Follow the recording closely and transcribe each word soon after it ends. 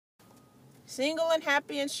Single and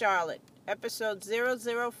Happy in Charlotte, episode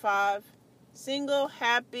 005. Single,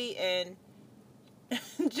 happy, and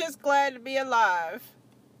just glad to be alive.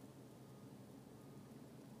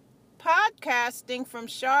 Podcasting from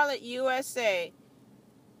Charlotte, USA.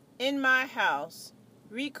 In my house,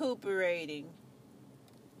 recuperating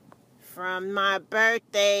from my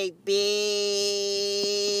birthday,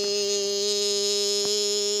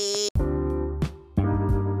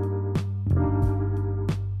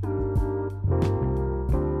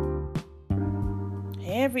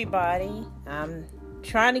 Hey everybody, I'm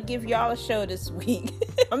trying to give y'all a show this week.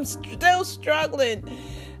 I'm still struggling,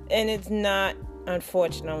 and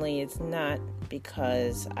unfortunately, it's not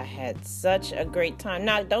because I had such a great time.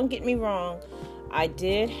 Now, don't get me wrong, I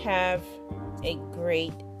did have a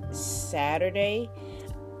great Saturday.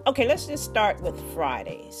 Okay, let's just start with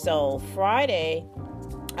Friday. So Friday,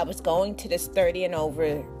 I was going to this 30 and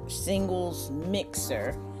over singles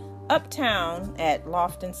mixer uptown at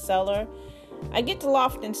Loft and Cellar. I get to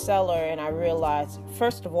Loft and Cellar and I realize,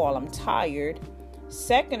 first of all, I'm tired.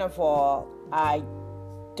 Second of all, I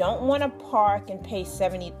don't want to park and pay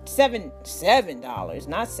 $7,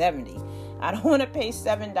 not $70. I don't want to pay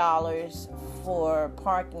 $7 for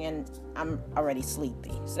parking, and I'm already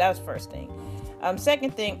sleepy. So that was first thing.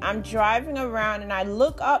 Second thing, I'm driving around and I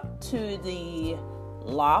look up to the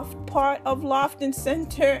loft part of Loft and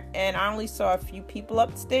Center, and I only saw a few people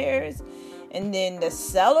upstairs. And then the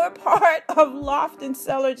cellar part of Loft and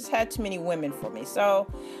Cellar just had too many women for me.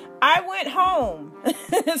 So I went home.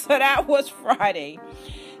 So that was Friday.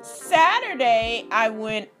 Saturday, I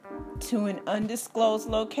went to an undisclosed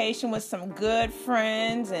location with some good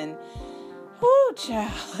friends. And,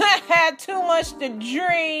 child, I had too much to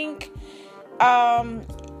drink. So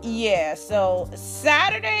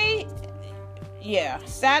Saturday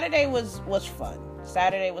was fun.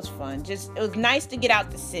 Saturday was fun. It was nice to get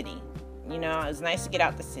out the city. It was nice to get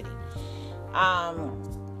out the city.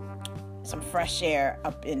 Some fresh air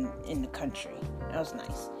up in the country. That was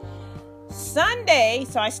nice. Sunday,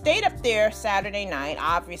 so I stayed up there Saturday night.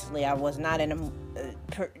 Obviously, I was not in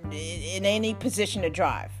any position to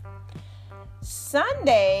drive.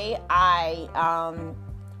 Sunday, I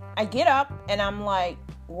get up and I'm like,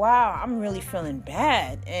 wow, I'm really feeling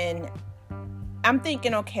bad. And I'm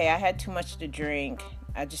thinking, okay, I had too much to drink.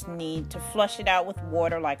 I just need to flush it out with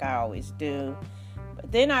water like I always do.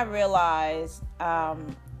 But then I realized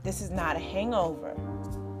this is not a hangover.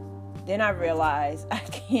 Then I realized I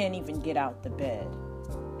can't even get out the bed.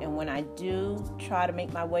 And when I do try to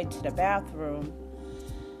make my way to the bathroom,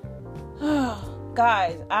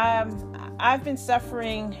 guys, I've been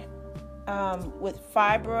suffering with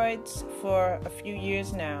fibroids for a few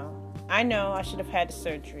years now. I know I should have had the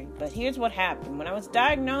surgery, but here's what happened. When I was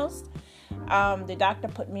diagnosed, the doctor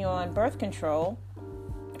put me on birth control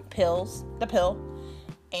the pill,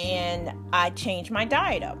 and I changed my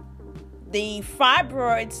diet up. The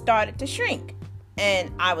fibroids started to shrink,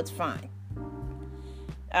 and I was fine.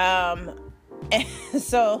 And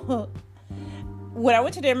so when I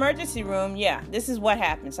went to the emergency room, this is what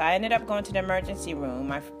happened. So I ended up going to the emergency room.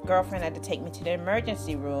 My girlfriend had to take me to the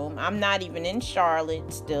emergency room. I'm not even in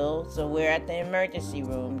Charlotte still, so we're at the emergency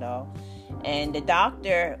room though. And the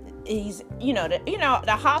doctor,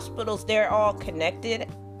 the hospitals, they're all connected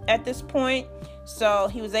at this point. So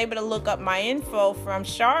he was able to look up my info from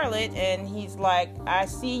Charlotte, and he's like, I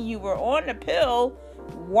see you were on the pill.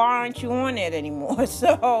 Why aren't you on it anymore?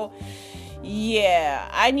 So,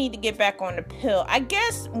 I need to get back on the pill. I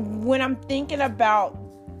guess when I'm thinking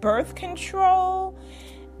about birth control,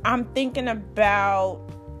 I'm thinking about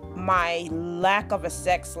my lack of a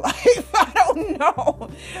sex life. I don't know,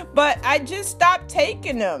 but I just stopped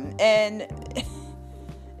taking them, and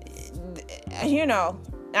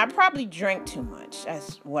I probably drank too much.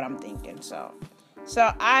 That's what I'm thinking. So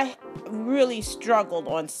I really struggled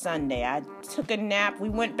on Sunday. I took a nap. We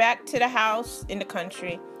went back to the house in the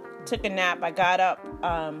country, took a nap. I got up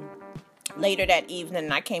later that evening,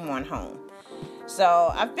 and I came on home.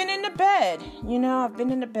 So I've been in the bed.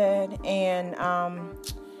 And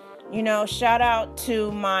shout out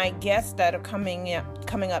to my guests that are coming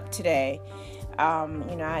up today. I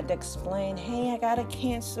had to explain, hey, I gotta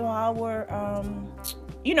cancel our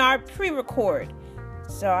pre-record.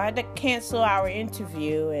 So I had to cancel our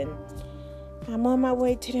interview, and I'm on my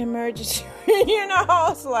way to the emergency.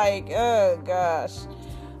 It's like, oh gosh.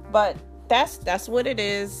 But that's what it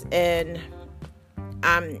is, and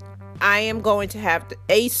I am going to have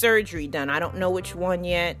a surgery done. I don't know which one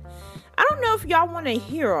yet. I don't know if y'all want to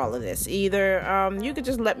hear all of this either. You could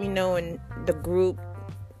just let me know in the group,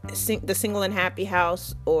 the Single and Happy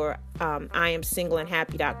House, or I am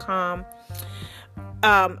singleandhappy.com.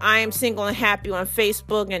 I Am Single and Happy on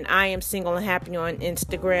Facebook, and I Am Single and Happy on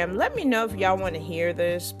Instagram. Let me know if y'all want to hear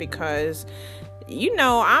this, because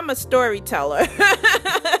I'm a storyteller.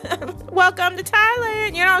 Welcome to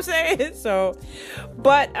Thailand, you know what I'm saying? So,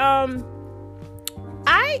 but I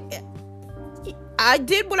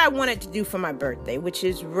did what I wanted to do for my birthday, which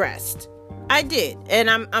is rest. I did, and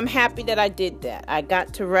I'm happy that I did that. I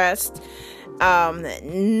got to rest.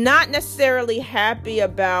 Not necessarily happy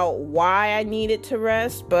about why I needed to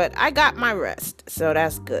rest, but I got my rest, so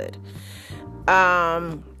that's good.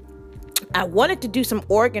 I wanted to do some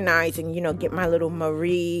organizing, get my little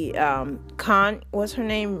Marie what's her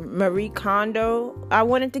name? Marie Kondo. I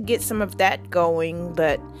wanted to get some of that going,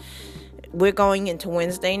 but we're going into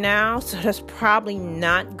Wednesday now, so that's probably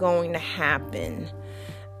not going to happen.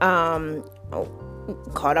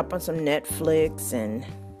 Caught up on some Netflix and,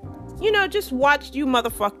 just watched you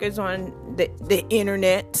motherfuckers on the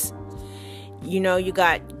internet. You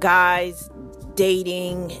got guys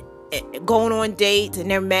dating, going on dates, and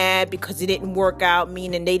they're mad because it didn't work out,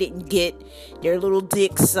 meaning they didn't get their little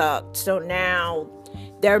dick sucked. So now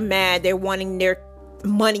they're mad. They're wanting their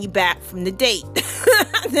money back from the date.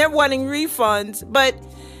 They're wanting refunds. But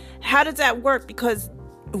how does that work? Because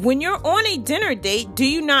when you're on a dinner date, do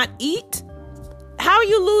you not eat? How are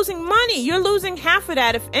you losing money? You're losing half of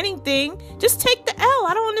that, if anything. Just take the L.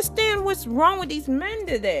 I don't understand what's wrong with these men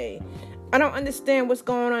today. I don't understand what's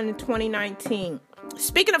going on in 2019.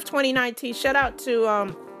 Speaking of 2019, shout out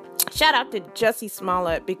to Jussie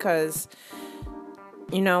Smollett, because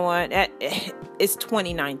you know what? It's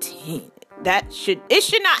 2019. It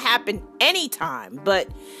should not happen anytime. But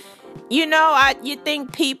you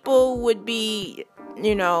think people would be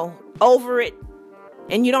over it,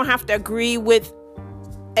 and you don't have to agree with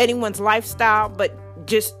anyone's lifestyle, but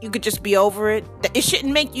you could just be over it. It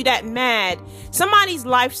shouldn't make you that mad. Somebody's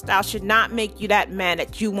lifestyle should not make you that mad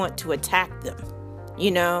that you want to attack them,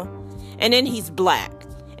 and then he's black,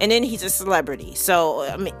 and then he's a celebrity. So,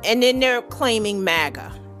 and then they're claiming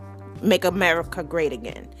MAGA, Make America Great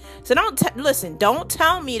Again. So don't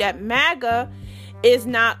tell me that MAGA is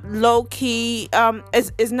not low key,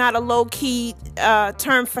 is not a low key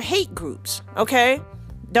term for hate groups. Okay.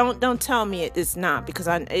 Don't tell me it's not, because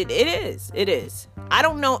it is. I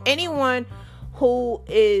don't know anyone who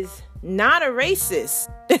is not a racist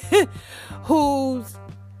who's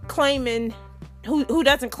claiming, who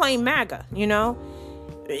doesn't claim MAGA,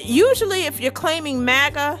 Usually if you're claiming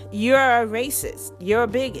MAGA, you're a racist. You're a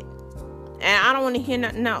bigot. And I don't want to hear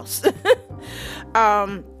nothing else.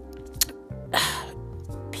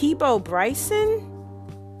 Peabo Bryson?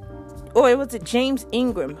 Or was it James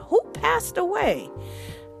Ingram? Who passed away?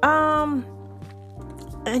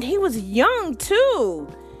 And he was young too.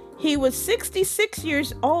 He was 66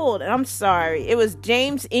 years old. I'm sorry. It was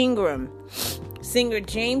James Ingram. Singer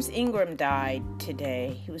James Ingram died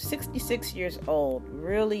today. He was 66 years old.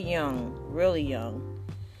 Really young. Really young.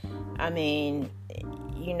 I mean,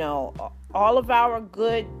 all of our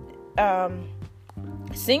good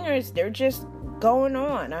singers, they're just going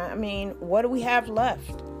on. I mean, what do we have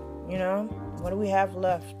left? What do we have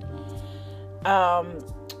left?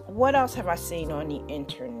 What else have I seen on the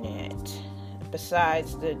internet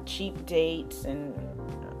besides the cheap dates? And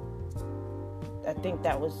I think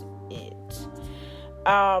that was it.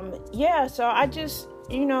 So I just,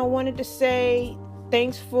 wanted to say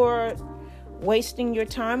thanks for wasting your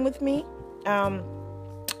time with me. I'm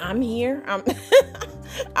here.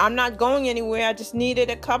 I'm not going anywhere. I just needed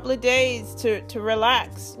a couple of days to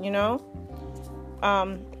relax, and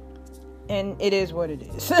it is what it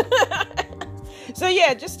is. So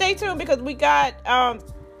yeah, just stay tuned, because we got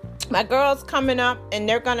my girls coming up, and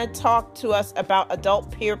they're going to talk to us about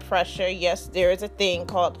adult peer pressure. Yes, there is a thing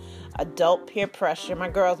called adult peer pressure. My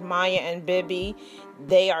girls, Maya and Bibi,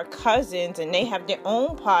 they are cousins, and they have their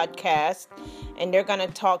own podcast, and they're going to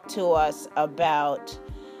talk to us about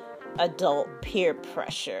adult peer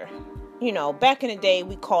pressure. Back in the day,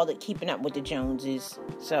 we called it keeping up with the Joneses.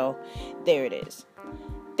 So there it is.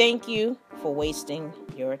 Thank you for wasting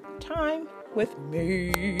your time with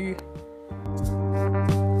me.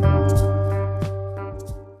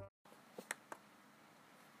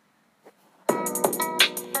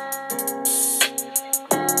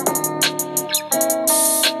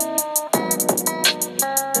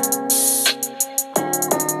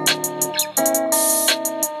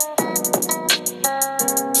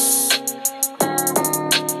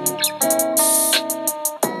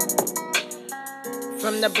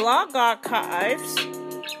 From the blog archives,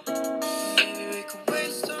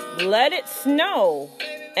 let it snow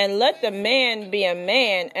and let the man be a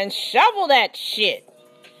man and shovel that shit.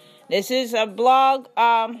 This is a blog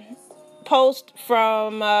post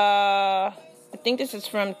from, I think this is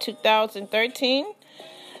from 2013.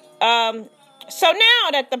 So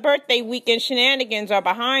now that the birthday weekend shenanigans are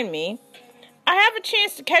behind me, I have a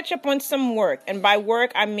chance to catch up on some work. And by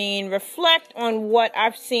work, I mean reflect on what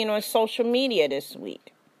I've seen on social media this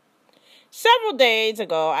week. Several days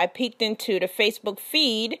ago, I peeked into the Facebook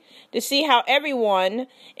feed to see how everyone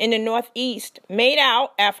in the Northeast made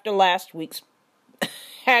out after last week's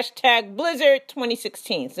hashtag Blizzard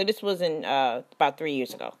 2016. So this was in about 3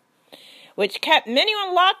 years ago, which kept many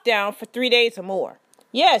on lockdown for 3 days or more.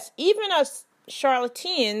 Yes, even us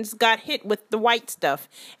charlatans got hit with the white stuff,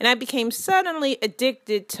 and I became suddenly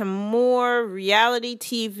addicted to more reality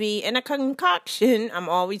TV and a concoction I'm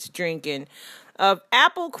always drinking of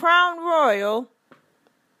apple Crown Royal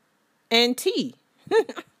and tea.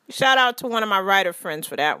 Shout out to one of my writer friends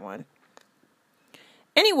for that one.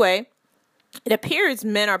 Anyway, it appears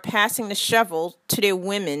men are passing the shovel to their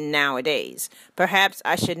women nowadays. Perhaps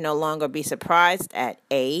I should no longer be surprised at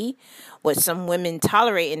A, what some women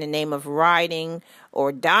tolerate in the name of riding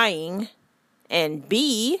or dying, and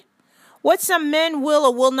B, what some men will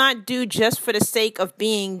or will not do just for the sake of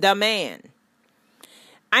being the man.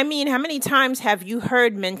 I mean, how many times have you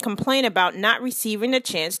heard men complain about not receiving a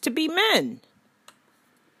chance to be men?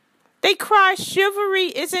 They cry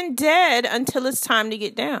chivalry isn't dead until it's time to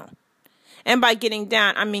get down. And by getting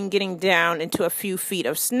down, I mean getting down into a few feet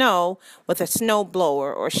of snow with a snow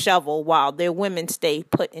blower or shovel while their women stay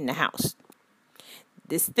put in the house.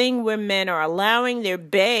 This thing where men are allowing their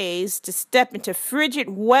bays to step into frigid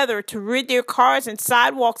weather to rid their cars and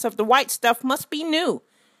sidewalks of the white stuff must be new.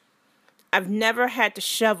 I've never had to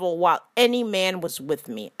shovel while any man was with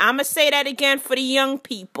me. I'm going to say that again for the young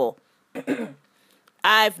people.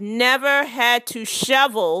 I've never had to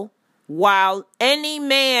shovel while any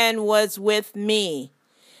man was with me.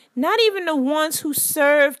 Not even the ones who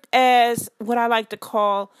served as what I like to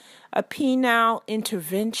call a penile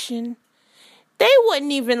intervention. They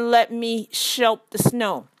wouldn't even let me shelp the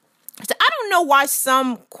snow. So I don't know why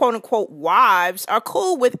some quote-unquote wives are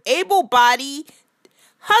cool with able-bodied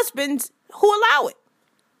husbands who allow it.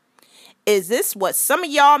 Is this what some of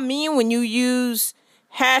y'all mean when you use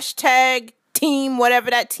hashtag team, whatever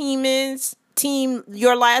that team is? Team,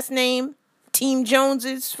 your last name? Team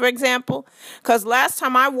Joneses, for example? Because last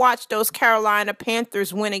time I watched those Carolina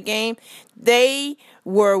Panthers win a game, they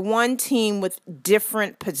were one team with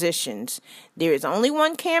different positions. There is only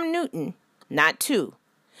one Cam Newton, not two,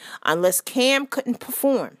 unless Cam couldn't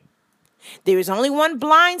perform. There is only one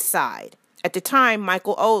blind side. At the time,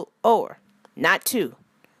 Michael Oher, not two.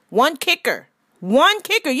 One kicker.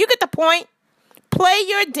 You get the point. Play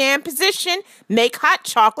your damn position, make hot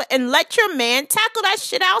chocolate, and let your man tackle that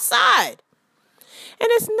shit outside. And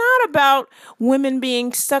it's not about women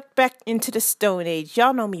being sucked back into the Stone Age.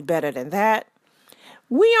 Y'all know me better than that.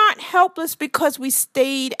 We aren't helpless because we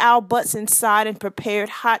stayed our butts inside and prepared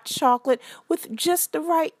hot chocolate with just the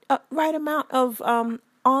right amount of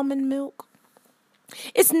almond milk.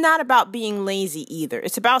 It's not about being lazy either.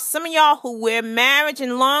 It's about some of y'all who wear marriage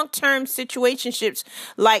and long-term situationships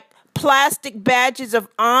like plastic badges of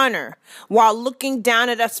honor while looking down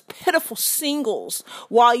at us pitiful singles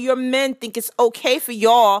while your men think it's okay for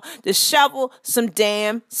y'all to shovel some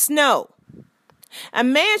damn snow. A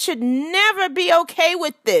man should never be okay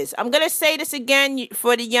with this. I'm going to say this again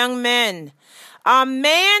for the young men. A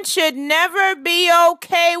man should never be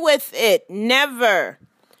okay with it. Never.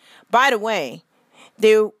 By the way,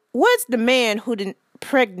 there was the man who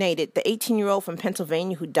impregnated the 18-year-old from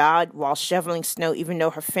Pennsylvania who died while shoveling snow, even though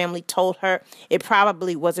her family told her it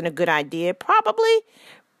probably wasn't a good idea. Probably?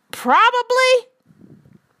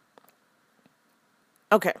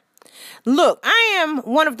 Okay. Look, I am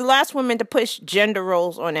one of the last women to push gender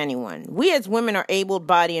roles on anyone. We as women are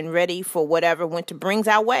able-bodied and ready for whatever winter brings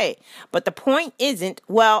our way. But the point isn't,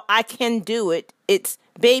 well, I can do it. It's,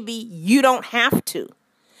 baby, you don't have to.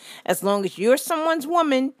 As long as you're someone's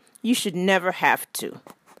woman, you should never have to.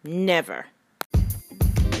 Never.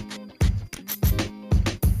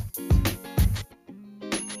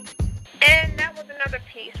 And that was another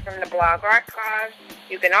piece from the blog archives.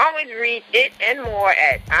 You can always read it and more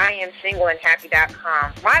at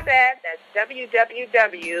IamSingleandHappy.com. My bad, that's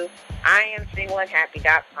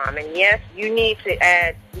www.IamSingleandHappy.com. And yes, you need to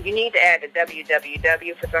add the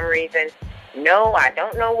www for some reason. No, I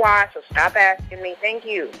don't know why, so stop asking me. Thank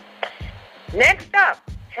you. Next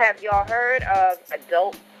up, have y'all heard of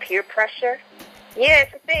adult peer pressure? Yeah,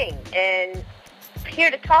 it's a thing. And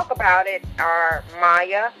here to talk about it are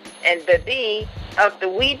Maya and Babi of the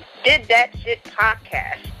We Did That Shit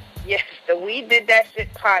podcast. Yes, the We Did That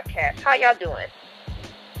Shit podcast. How y'all doing?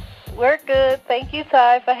 We're good. Thank you,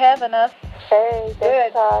 Ty, for having us. Hey,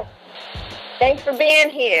 good. Ty. Thanks for being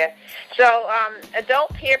here. So,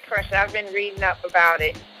 adult peer pressure, I've been reading up about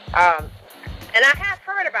it. And I have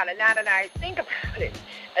heard about it now that I think about it.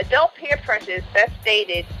 Adult peer pressure is best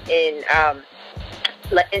stated in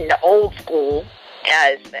the old school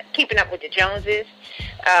as keeping up with the Joneses.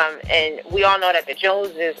 And we all know that the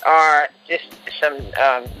Joneses are just some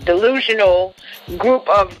delusional group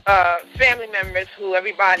of family members who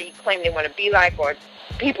everybody claim they want to be like, or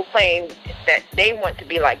people claim that they want to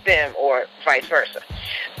be like them, or vice versa.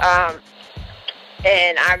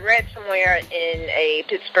 And I read somewhere in a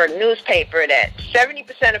Pittsburgh newspaper that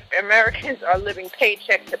 70% of Americans are living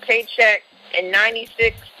paycheck to paycheck, and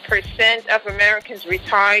 96% of Americans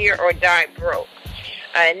retire or die broke.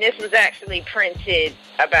 And this was actually printed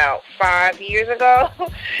about 5 years ago.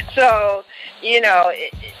 So,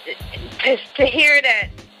 to hear that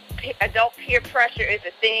adult peer pressure is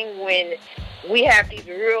a thing when we have these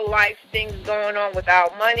real life things going on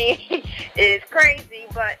without money is crazy,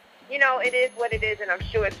 but it is what it is, and I'm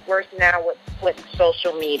sure it's worse now with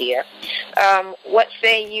social media. What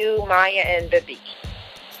say you, Maya and Bibi?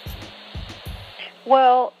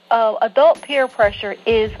 Well, adult peer pressure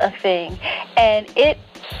is a thing, and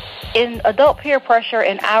adult peer pressure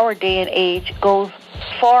in our day and age goes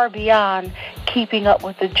far beyond keeping up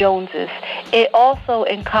with the Joneses. It also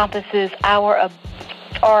encompasses our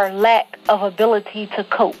lack of ability to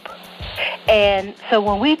cope. And so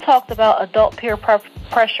when we talked about adult peer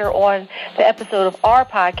pressure on the episode of our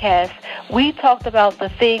podcast, we talked about the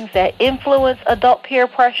things that influence adult peer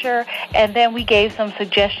pressure, and then we gave some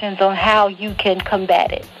suggestions on how you can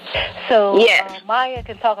combat it. So yes. Maya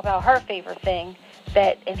can talk about her favorite thing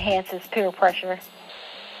that enhances peer pressure.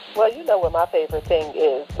 Well, you know what my favorite thing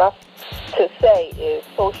is to say is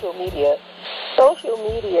social media. Social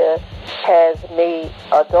media has made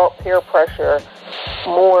adult peer pressure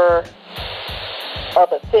more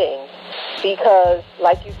of a thing because,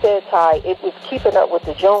 like you said, Ty, it was keeping up with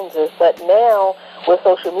the Joneses, but now with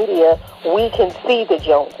social media, we can see the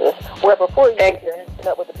Joneses. Where before you were keeping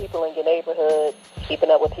up with the people in your neighborhood, keeping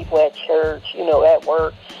up with people at church, at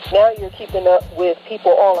work. Now you're keeping up with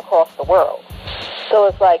people all across the world. So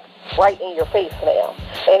it's like right in your face now.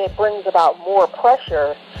 And it brings about more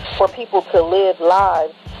pressure for people to live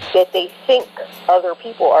lives that they think other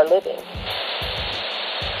people are living.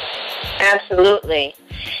 Absolutely.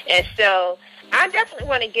 And so I definitely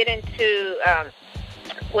want to get into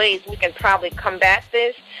ways we can probably combat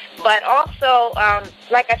this. But also,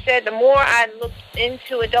 like I said, the more I looked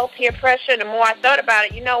into adult peer pressure, the more I thought about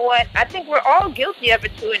it. You know what? I think we're all guilty of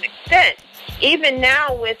it to an extent. Even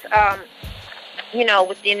now with,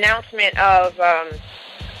 with the announcement of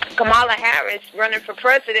Kamala Harris running for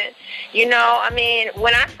president,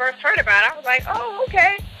 when I first heard about it, I was like, oh,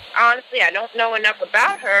 okay. Honestly, I don't know enough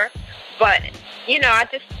about her. But, I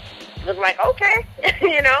just was like, okay,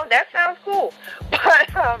 that sounds cool. But,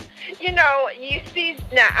 you see,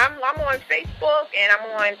 now I'm on Facebook and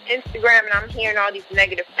I'm on Instagram and I'm hearing all these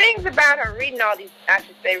negative things about her, reading up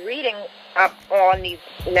on these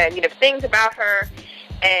negative things about her.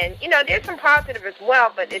 And, there's some positive as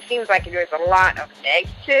well, but it seems like there's a lot of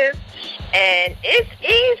negative. And it's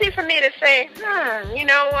easy for me to say, you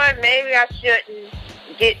know what, maybe I shouldn't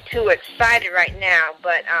get too excited right now,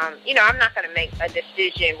 but I'm not going to make a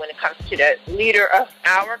decision when it comes to the leader of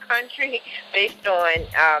our country based on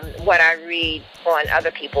what I read on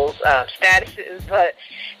other people's statuses. But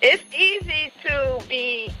it's easy to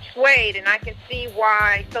be swayed, and I can see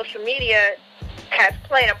why social media has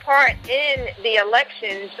played a part in the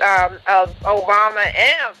elections of Obama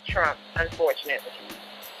and of Trump, unfortunately.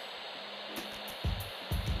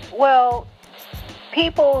 Well,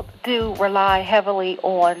 people do rely heavily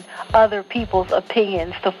on other people's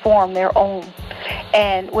opinions to form their own,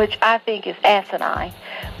 and which I think is asinine.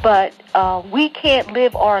 But we can't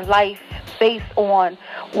live our life based on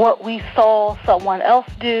what we saw someone else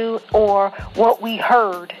do or what we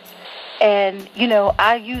heard. And,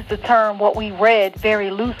 I use the term what we read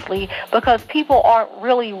very loosely because people aren't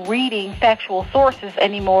really reading factual sources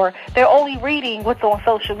anymore. They're only reading what's on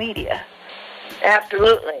social media.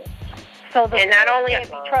 Absolutely. So the source can't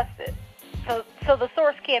be trusted. So the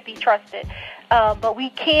source can't be trusted. But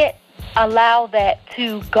we can't allow that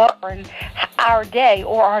to govern our day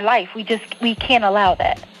or our life. We can't allow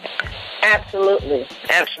that. Absolutely.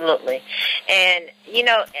 Absolutely. And,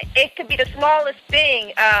 it could be the smallest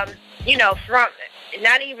thing, from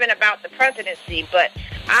not even about the presidency, but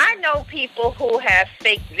I know people who have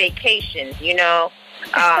fake vacations,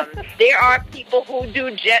 There are people who do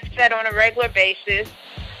jet set on a regular basis.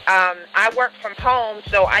 I work from home,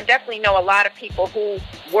 so I definitely know a lot of people who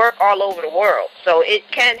work all over the world. So it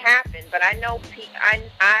can happen, but I know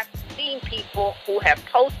I've seen people who have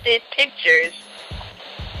posted pictures,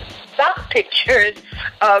 stock pictures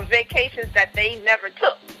of vacations that they never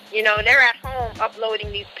took. You know, they're at home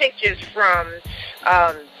uploading these pictures from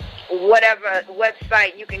whatever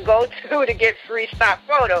website you can go to get free stock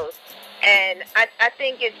photos. And I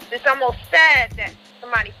think it's almost sad that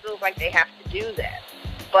somebody feels like they have to do that.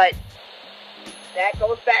 But that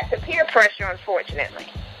goes back to peer pressure, unfortunately.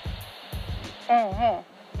 Mm-hmm.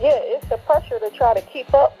 Yeah, it's the pressure to try to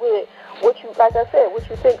keep up with what you, like I said, what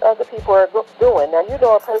you think other people are doing. Now, you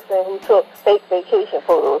know a person who took fake vacation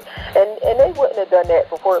photos, and they wouldn't have done that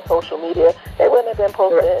before social media. They wouldn't have been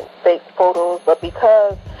posting fake photos, but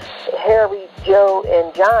because Harry, Joe,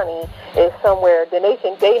 and Johnny is somewhere, then they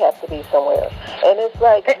think they have to be somewhere. And it's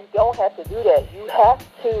like, you don't have to do that. You have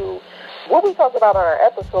to. What we talked about on our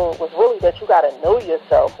episode was really that you got to know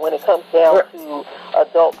yourself when it comes down to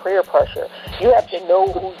adult peer pressure. You have to know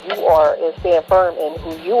who you are and stand firm in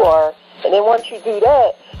who you are. And then once you do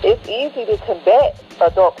that, it's easy to combat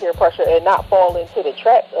adult peer pressure and not fall into the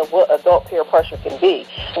traps of what adult peer pressure can be.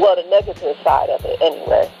 Well, the negative side of it,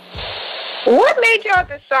 anyway. What made y'all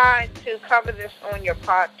decide to cover this on your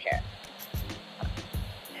podcast?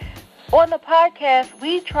 On the podcast,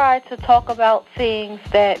 we try to talk about things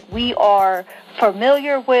that we are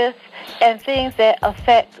familiar with and things that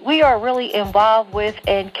we are really involved with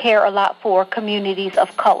and care a lot for communities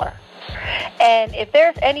of color. And if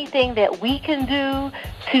there's anything that we can do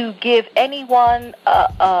to give anyone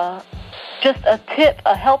just a tip,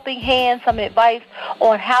 a helping hand, some advice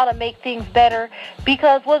on how to make things better,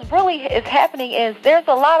 because what really is happening is there's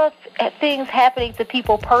a lot of things happening to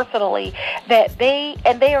people personally that they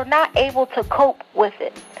are not able to cope with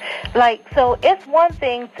it. Like, so it's one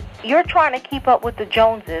thing, you're trying to keep up with the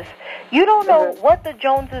Joneses. You don't know what the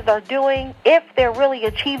Joneses are doing, if they're really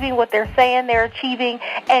achieving what they're saying they're achieving.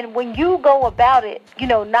 And when you go about it,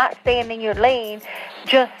 not staying in your lane,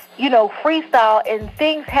 just, freestyle, and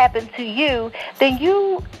things happen to you, then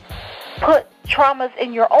you put traumas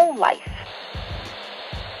in your own life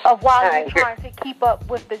of while you're trying to keep up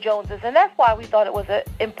with the Joneses. And that's why we thought it was an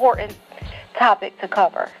important topic to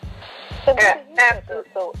cover. And you said that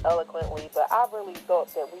so eloquently, but I really thought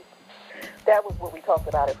that was what we talked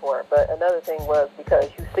about it for. But another thing was because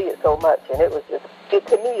you see it so much, and it was just,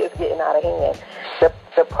 to me, it's getting out of hand.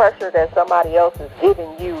 The pressure that somebody else is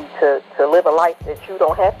giving you to live a life that you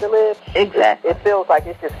don't have to live, exactly. It feels like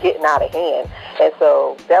it's just getting out of hand. And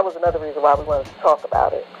so that was another reason why we wanted to talk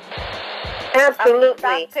about it. Absolutely.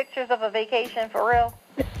 I mean, pictures of a vacation, for real?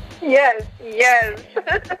 Yes.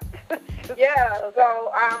 Yeah,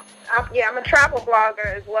 so I'm a travel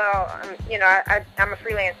blogger as well. I'm a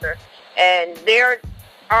freelancer, and there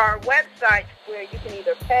are websites where you can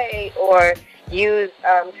either pay or use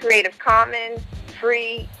Creative Commons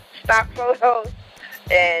free stock photos,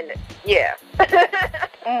 and it's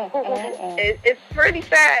pretty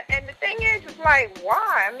sad. And the thing is, it's like,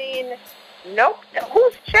 why? I mean, nope.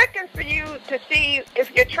 Who's checking for you to see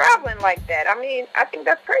if you're traveling like that? I mean, I think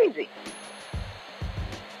that's crazy.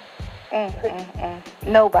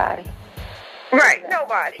 Nobody. Right,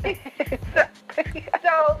 nobody.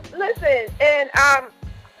 So listen, and how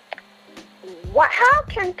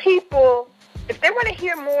can people, if they want to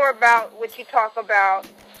hear more about what you talk about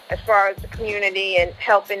as far as the community and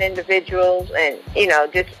helping individuals and,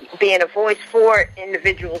 just being a voice for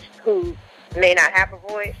individuals who may not have a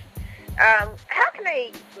voice, how can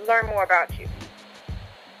they learn more about you?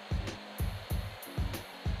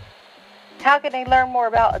 How can they learn more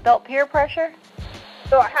about adult peer pressure?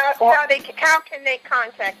 So how can they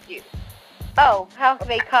contact you? Oh, how can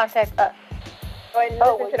they contact us? And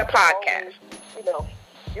listen to the podcast.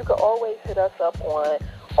 You can always hit us up on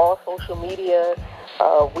all social media.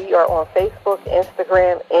 We are on Facebook,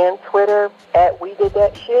 Instagram, and Twitter at We Did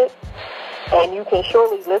That Shit. And you can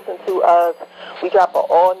surely listen to us. We drop an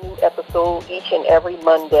all-new episode each and every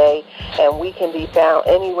Monday, and we can be found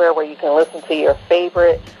anywhere where you can listen to your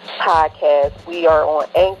favorite podcast. We are on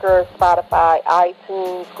Anchor, Spotify,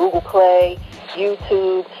 iTunes, Google Play,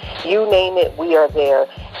 YouTube, you name it, we are there.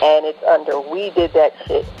 And it's under We Did That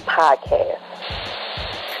Shit podcast.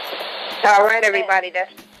 All right, everybody,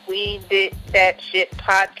 that's We Did That Shit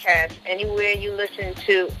podcast. Anywhere you listen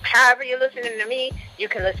to, however you're listening to me, you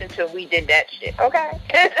can listen to We Did That Shit, okay?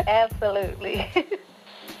 Absolutely.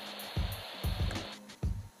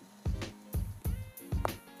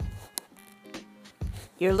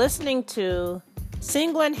 You're listening to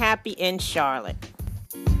Single and Happy in Charlotte.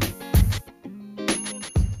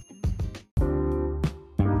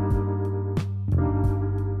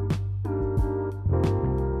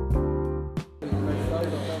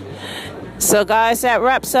 So guys, that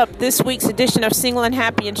wraps up this week's edition of Single and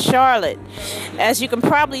Happy in Charlotte. As you can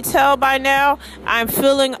probably tell by now, I'm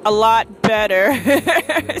feeling a lot better.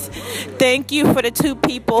 Thank you for the 2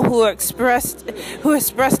 people who expressed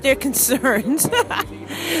their concerns.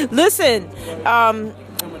 Listen,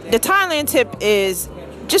 the Thailand tip is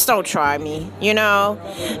just don't try me, you know.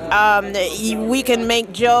 We can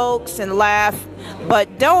make jokes and laugh,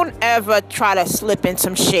 but don't ever try to slip in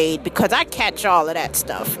some shade, because I catch all of that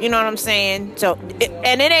stuff. You know what I'm saying? So, it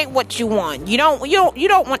ain't what you want. You don't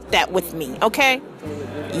want that with me, okay?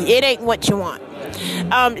 It ain't what you want.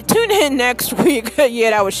 Tune in next week.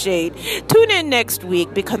 Yeah, that was shade. Tune in next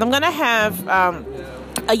week, because I'm gonna have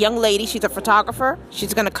a young lady. She's a photographer.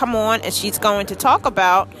 She's going to come on and she's going to talk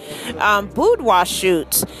about boudoir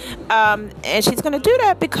shoots. And she's going to do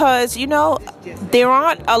that because, you know, there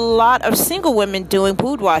aren't a lot of single women doing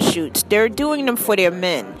boudoir shoots. They're doing them for their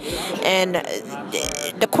men. And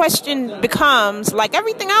the question becomes, like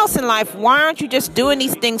everything else in life, why aren't you just doing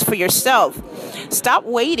these things for yourself? Stop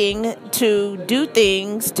waiting to do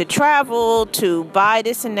things, to travel, to buy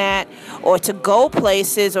this and that, or to go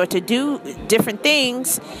places, or to do different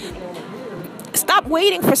things. Stop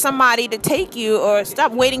waiting for somebody to take you, or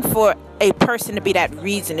stop waiting for a person to be that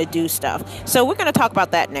reason to do stuff. So we're going to talk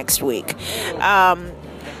about that next week.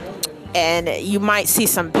 And you might see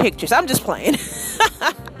some pictures. I'm just playing.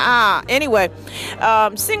 Anyway,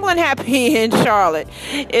 Single and Happy in Charlotte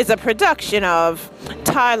is a production of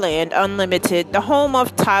Thailand Unlimited, the home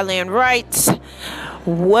of Thailand rights.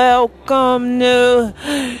 Welcome to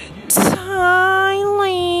Thailand.